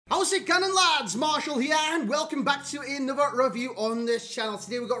How's it going, lads? Marshall here, and welcome back to another review on this channel.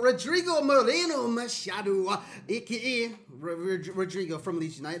 Today we've got Rodrigo Moreno Machado, aka Rodrigo from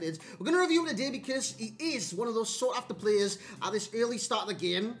Leeds United. We're going to review him today because he is one of those sought-after players at this early start of the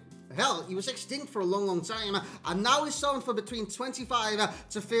game. Hell, he was extinct for a long time, and now he's selling for between 25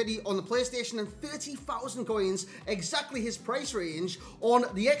 to 30 on the PlayStation and 30,000 coins, exactly his price range on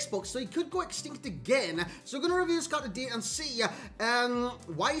the Xbox, so he could go extinct again. So we're going to review this card today and see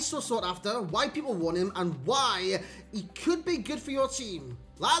why he's so sought after, why people want him, and why he could be good for your team.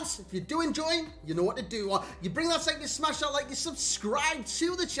 Lads, if you do enjoy, you know what to do. You bring that like, you smash that like, you subscribe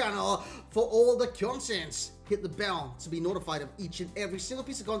to the channel for all the content. Hit the bell to be notified of each and every single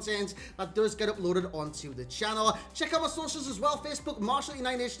piece of content that does get uploaded onto the channel. Check out my socials as well: Facebook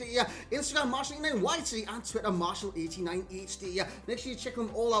Marshall89HD, Instagram Marshall89YT, and Twitter Marshall89HD. Make sure you check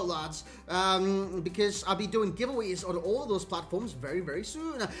them all out, lads, because I'll be doing giveaways on all of those platforms very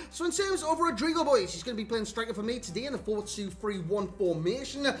soon. So in terms of Rodrigo, boys, he's going to be playing striker for me today in the 4-2-3-1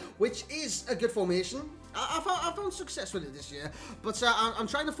 formation, which is a good formation. I found success with it this year, but I'm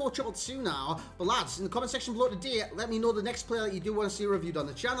trying to 4-2-2 now. But lads, in the comment section below today, let me know the next player that you do want to see reviewed on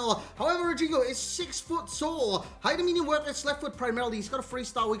the channel. However, Rodrigo is 6 foot tall, height and medium work, it's left foot primarily. He's got a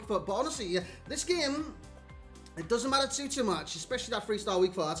 3-star weak foot, but honestly, this game, it doesn't matter too much, especially that 3-star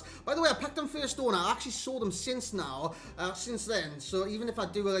weak foot. By the way, I packed him first owner. I actually sold him since then. So even if I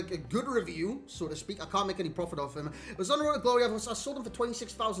do like a good review, so to speak, I can't make any profit off him. It was on the road to glory. I sold him for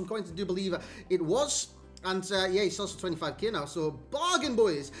 26,000 coins. I do believe it was. And yeah, he sells for 25k now, so bargain,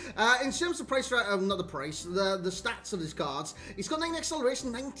 boys. In terms of price, not the price, the stats of his cards, he's got 9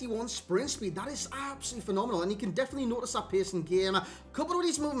 acceleration, 91 sprint speed. That is absolutely phenomenal, and you can definitely notice that pace in game. Coupled with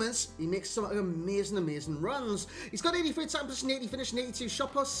these movements, he makes some amazing runs. He's got 83 attack position, 80 finish, 82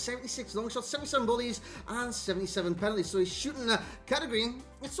 shot post, 76 long shots, 77 bullies, and 77 penalties. So he's shooting category.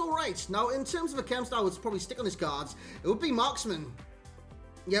 It's all right. Now, in terms of a chem style, I would probably stick on his cards. It would be marksman.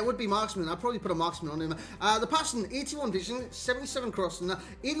 Yeah, it would be marksman. I'd probably put a marksman on him. The passing, 81 vision, 77 crossing,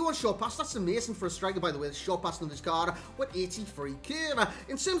 81 short pass. That's amazing for a striker, by the way. The short passing on this card with 83 curve.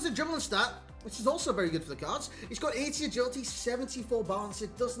 In terms of dribbling stat, which is also very good for the cards, he's got 80 agility, 74 balance.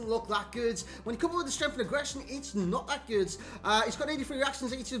 It doesn't look that good. When you couple with the strength and aggression, it's not that good. He's got 83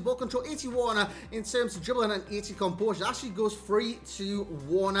 reactions, 82 ball control, 81 in terms of dribbling, and 80 composure. It actually goes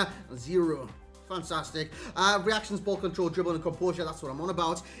 3-2-1-0. Fantastic. Reactions, ball control, dribbling, and composure, that's what I'm on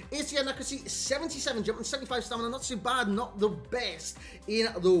about. 80 accuracy, 77 jumping, 75 stamina, not too bad, not the best in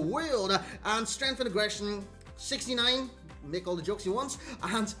the world. And strength and aggression, 69, make all the jokes you want,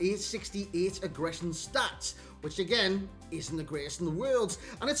 and a 68 aggression stats, which again, isn't the greatest in the world.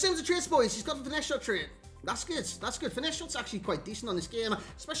 And in terms of traits, boys, he's got the finesse shot trait. That's good. That's good. Finesse shot's actually quite decent on this game,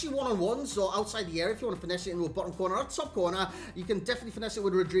 especially one-on-ones or outside the area. If you want to finesse it into a bottom corner or top corner, you can definitely finesse it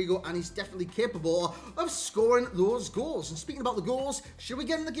with Rodrigo, and he's definitely capable of scoring those goals. And speaking about the goals, should we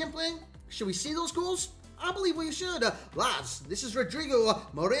get in the gameplay? Should we see those goals? I believe we should. Lads, this is Rodrigo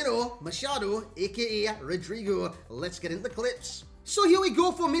Moreno Machado, aka Rodrigo. Let's get into the clips. So here we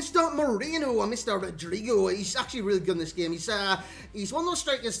go for Mr. Moreno, or Mr. Rodrigo. He's actually really good in this game. He's one of those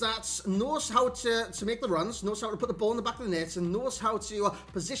strikers that knows how to make the runs, knows how to put the ball in the back of the net, and knows how to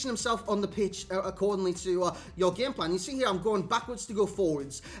position himself on the pitch accordingly to your game plan. You see here, I'm going backwards to go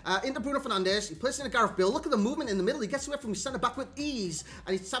forwards. Into Bruno Fernandes, he plays in a Gareth Bale. Look at the movement in the middle. He gets away from his centre back with ease,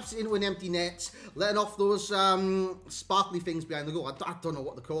 and he taps it into an empty net, letting off those sparkly things behind the goal. I don't know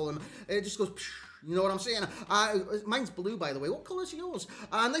what to call them. It just goes... You know what I'm saying? Mine's blue, by the way. What colour is yours?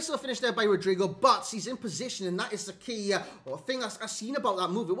 Nice little finish there by Rodrigo, but he's in position, and that is the key thing I've seen about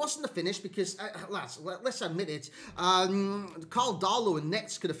that move. It wasn't the finish because, lads, let's admit it, Carl Darlow and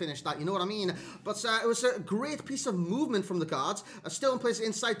Nets could have finished that, you know what I mean? But it was a great piece of movement from the cards. Still plays it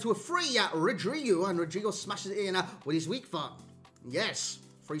inside to a free Rodrigo, and Rodrigo smashes it in with his weak foot. Yes.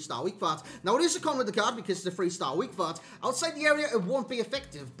 3-star weak foot. Now it is a con with the card because it's a 3-star weak foot. Outside the area, it won't be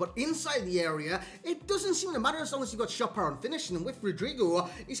effective, but inside the area, it doesn't seem to matter as long as you've got shot power and finishing. And with Rodrigo,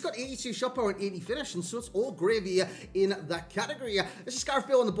 he's got 82 shot power and 80 finishing, so it's all gravy in that category. This is Gareth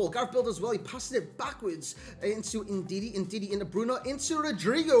Bale on the ball. Gareth Bale does well. He passes it backwards into Ndidi, into Bruno, into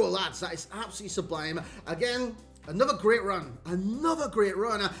Rodrigo, lads. That is absolutely sublime. Again, another great run.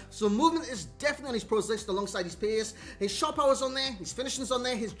 So movement is definitely on his pros list alongside his pace. His shot power's on there, his finishing's on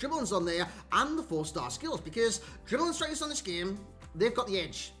there, his dribbling's on there, and the 4-star skills, because dribbling strikers on this game, they've got the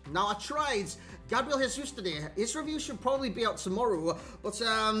edge. Now, I tried Gabriel Jesus today. His review should probably be out tomorrow, but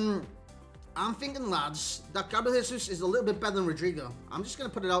I'm thinking, lads, that Gabriel Jesus is a little bit better than Rodrigo. I'm just going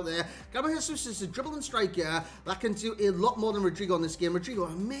to put it out there. Gabriel Jesus is a dribbling striker that can do a lot more than Rodrigo in this game. Rodrigo,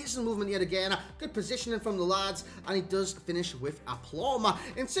 amazing movement yet again. Good positioning from the lads, and he does finish with aplomb.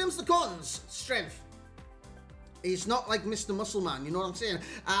 In terms of the cons, strength. He's not like Mr. Muscle Man, you know what I'm saying?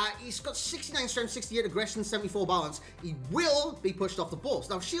 He's got 69 strength, 68 aggression, 74 balance. He will be pushed off the ball.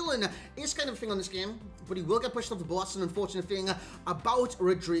 Now, shielding is kind of a thing on this game, but he will get pushed off the ball. That's an unfortunate thing about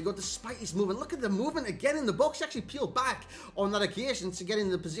Rodrigo, despite his movement. Look at the movement again in the box. He actually peeled back on that occasion to get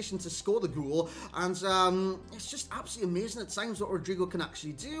in the position to score the goal. And it's just absolutely amazing at times what Rodrigo can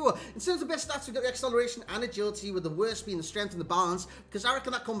actually do. In terms of the best stats, we've got the acceleration and agility, with the worst being the strength and the balance, because I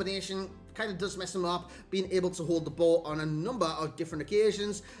reckon that combination kind of does mess him up, being able to hold the ball on a number of different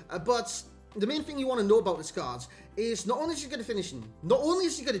occasions. But the main thing you want to know about this card is not only is he good at finishing, not only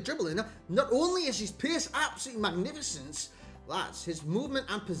is he good at dribbling, not only is his pace absolutely magnificent, lads, his movement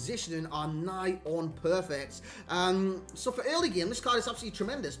and positioning are nigh on perfect. So for early game, this card is absolutely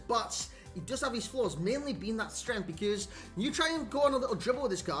tremendous, but he does have his flaws, mainly being that strength, because you try and go on a little dribble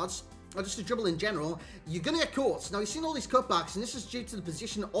with this card, or just a dribble in general, you're going to get caught. Now, you've seen all these cutbacks, and this is due to the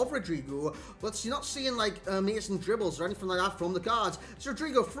position of Rodrigo, but you're not seeing, like, amazing dribbles or anything like that from the cards. So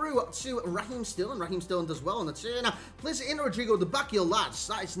Rodrigo through to Raheem Sterling. Raheem Sterling does well on the turn. Plays it into Rodrigo, the back heel, lads.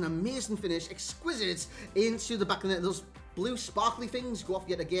 That is an amazing finish. Exquisite into the back of the net. Those blue sparkly things go off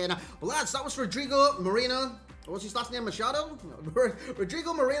yet again. But, lads, that was Rodrigo Moreno. What's his last name? Machado?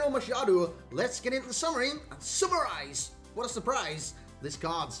 Rodrigo Moreno Machado. Let's get into the summary and summarize. What a surprise. This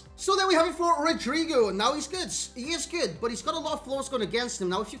cards. So there we have it for Rodrigo. Now he's good. He is good, but he's got a lot of flaws going against him.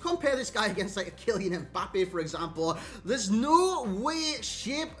 Now, if you compare this guy against like a Kylian Mbappe, for example, there's no way,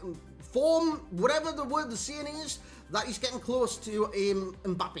 shape, form, whatever the word the saying is, that he's getting close to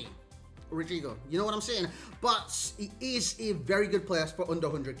Mbappe. Rodrigo, you know what I'm saying? But he is a very good player for under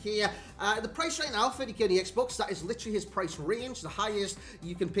 100k. The price right now, 30k on the Xbox, that is literally his price range. The highest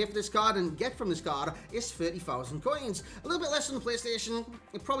you can pay for this card and get from this card is 30,000 coins. A little bit less than the PlayStation.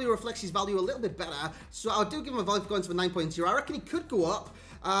 It probably reflects his value a little bit better. So I do give him a value for coins of 9.0. I reckon he could go up,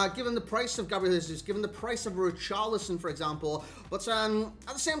 given the price of Gabriel Jesus, given the price of Richarlison, for example. But at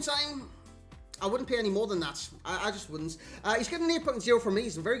the same time, I wouldn't pay any more than that. I just wouldn't. He's getting an 8.0 from me.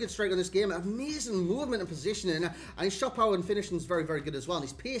 He's a very good striker in this game. Amazing movement and positioning. And his shot power and finishing is very, very good as well. And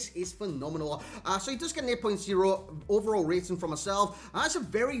his pace is phenomenal. So he does get an 8.0 overall rating from myself. That's a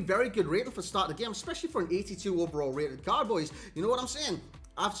very, very good rating for the start of the game, especially for an 82 overall rated card, boys. You know what I'm saying?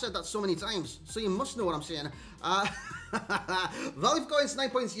 I've said that so many times, so you must know what I'm saying. Value for coins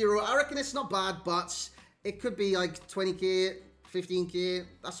 9.0. I reckon it's not bad, but it could be like 20k. 15k,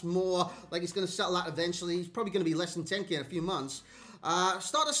 that's more like it's going to settle out eventually. He's probably going to be less than 10k in a few months.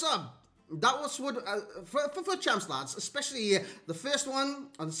 Start a sub. That was what, for champs, lads, especially the first one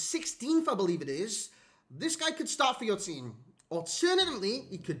on 16th, I believe it is. This guy could start for your team. Alternatively,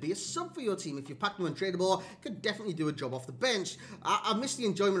 he could be a sub for your team. If you pack him untradeable, could definitely do a job off the bench. I missed the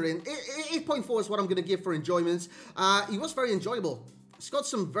enjoyment rating. 8.4 is what I'm going to give for enjoyment. He was very enjoyable. He's got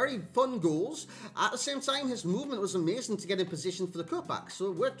some very fun goals. At the same time, his movement was amazing to get in position for the cutback, so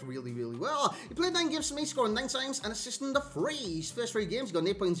it worked really, really well. He played 9 games for me, scoring 9 times and assisting the 3. His first 3 games, he got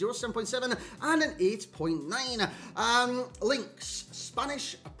an 8.0, 7.7, and an 8.9. Links,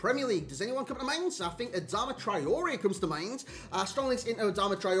 Spanish Premier League. Does anyone come to mind? I think Adama Traore comes to mind. Strong links into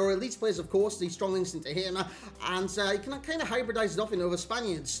Adama Traore. Leeds players, of course, these strong links into him. And you can kind of hybridize it off into other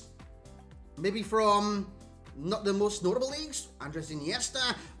Spaniards. Maybe from not the most notable leagues, Andres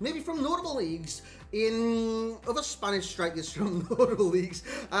Iniesta, maybe from notable leagues in other Spanish strikers from notable leagues.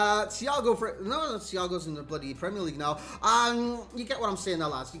 Thiago's in the bloody Premier League now. You get what I'm saying now,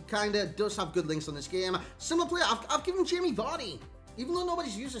 lads. He kind of does have good links on this game. Similar player, I've given Jamie Vardy. Even though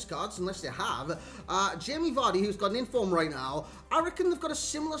nobody's used his cards, unless they have, Jamie Vardy, who's got an inform right now, I reckon they've got a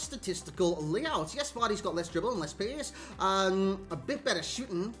similar statistical layout. Yes, Vardy's got less dribble and less pace, a bit better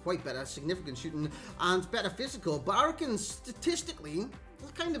shooting, quite better, significant shooting, and better physical, but I reckon statistically,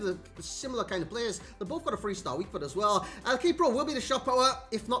 they're kind of the similar kind of players. They've both got a 3-star weak foot as well. The key pro will be the shot power,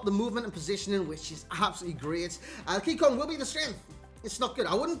 if not the movement and positioning, which is absolutely great. The key con will be the strength. It's not good.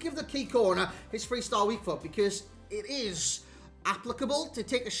 I wouldn't give the key corner his 3-star weak foot, because it is applicable to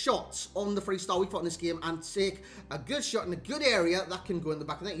take a shot on the 3-star weak foot in this game and take a good shot in a good area that can go in the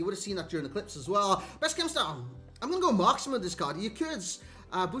back of the net. You would have seen that during the clips as well. Best comes down. I'm going to go marksman with this card. You could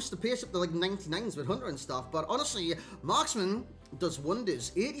boost the pace up to like 99s with Hunter and stuff, but honestly, marksman does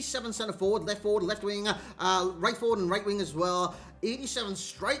wonders. 87 centre forward, left wing, right forward and right wing as well. 87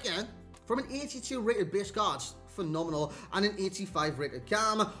 striker from an 82 rated base card. phenomenal, and an 85 rated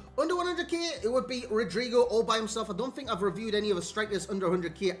cam. Under 100k, it would be Rodrigo all by himself. I don't think I've reviewed any of the strikers under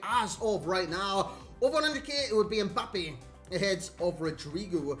 100k as of right now. Over 100k, it would be Mbappe ahead of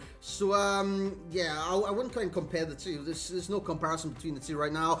Rodrigo. So, yeah, I wouldn't kind of compare the two. There's no comparison between the two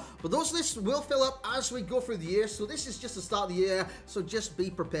right now. But those lists will fill up as we go through the year. So this is just the start of the year. So just be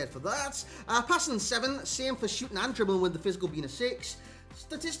prepared for that. Passing 7, same for shooting and dribbling with the physical being a 6.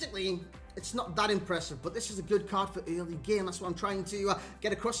 Statistically, it's not that impressive, but this is a good card for early game. That's what I'm trying to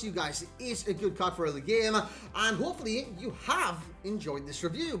get across to you guys. It is a good card for early game, and hopefully you have enjoyed this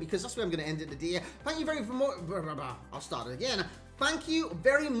review, because that's where I'm going to end it today. Thank you very much. I'll start it again. Thank you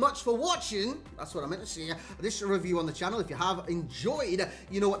very much for watching. That's what I meant to say. This review on the channel. If you have enjoyed,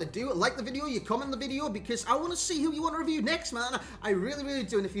 you know what to do. Like the video, you comment the video, because I want to see who you want to review next, man. I really, really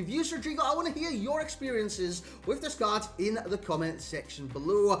do. And if you've used Rodrigo, I want to hear your experiences with this card in the comment section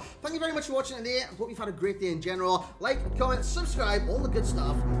below. Thank you very much for watching today. I hope you've had a great day in general. Like, comment, subscribe, all the good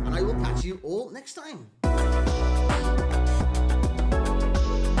stuff, and I will catch you all next time.